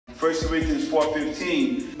1 Corinthians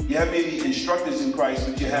 4:15, you have many instructors in Christ,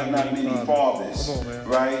 but you have not many fathers,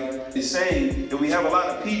 right? It's saying that we have a lot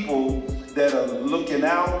of people that are looking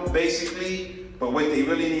out, basically, but what they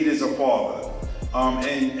really need is a father.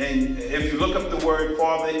 And if you look up the word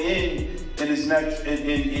father in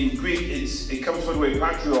Greek, it comes from the word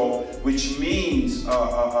patriarch, which means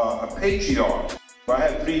a patriarch. I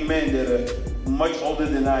have 3 men that are much older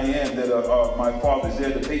than I am that are my fathers.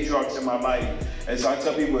 They're the patriarchs in my life. And so I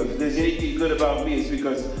tell people, if there's anything good about me, it's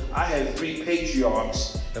because I have 3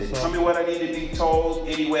 patriarchs that tell me what I need to be told,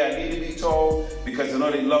 any way I need to be told, because I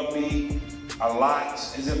know they love me a lot,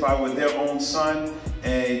 as if I were their own son.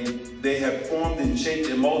 And they have formed and shaped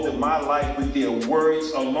and molded my life with their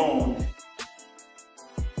words alone.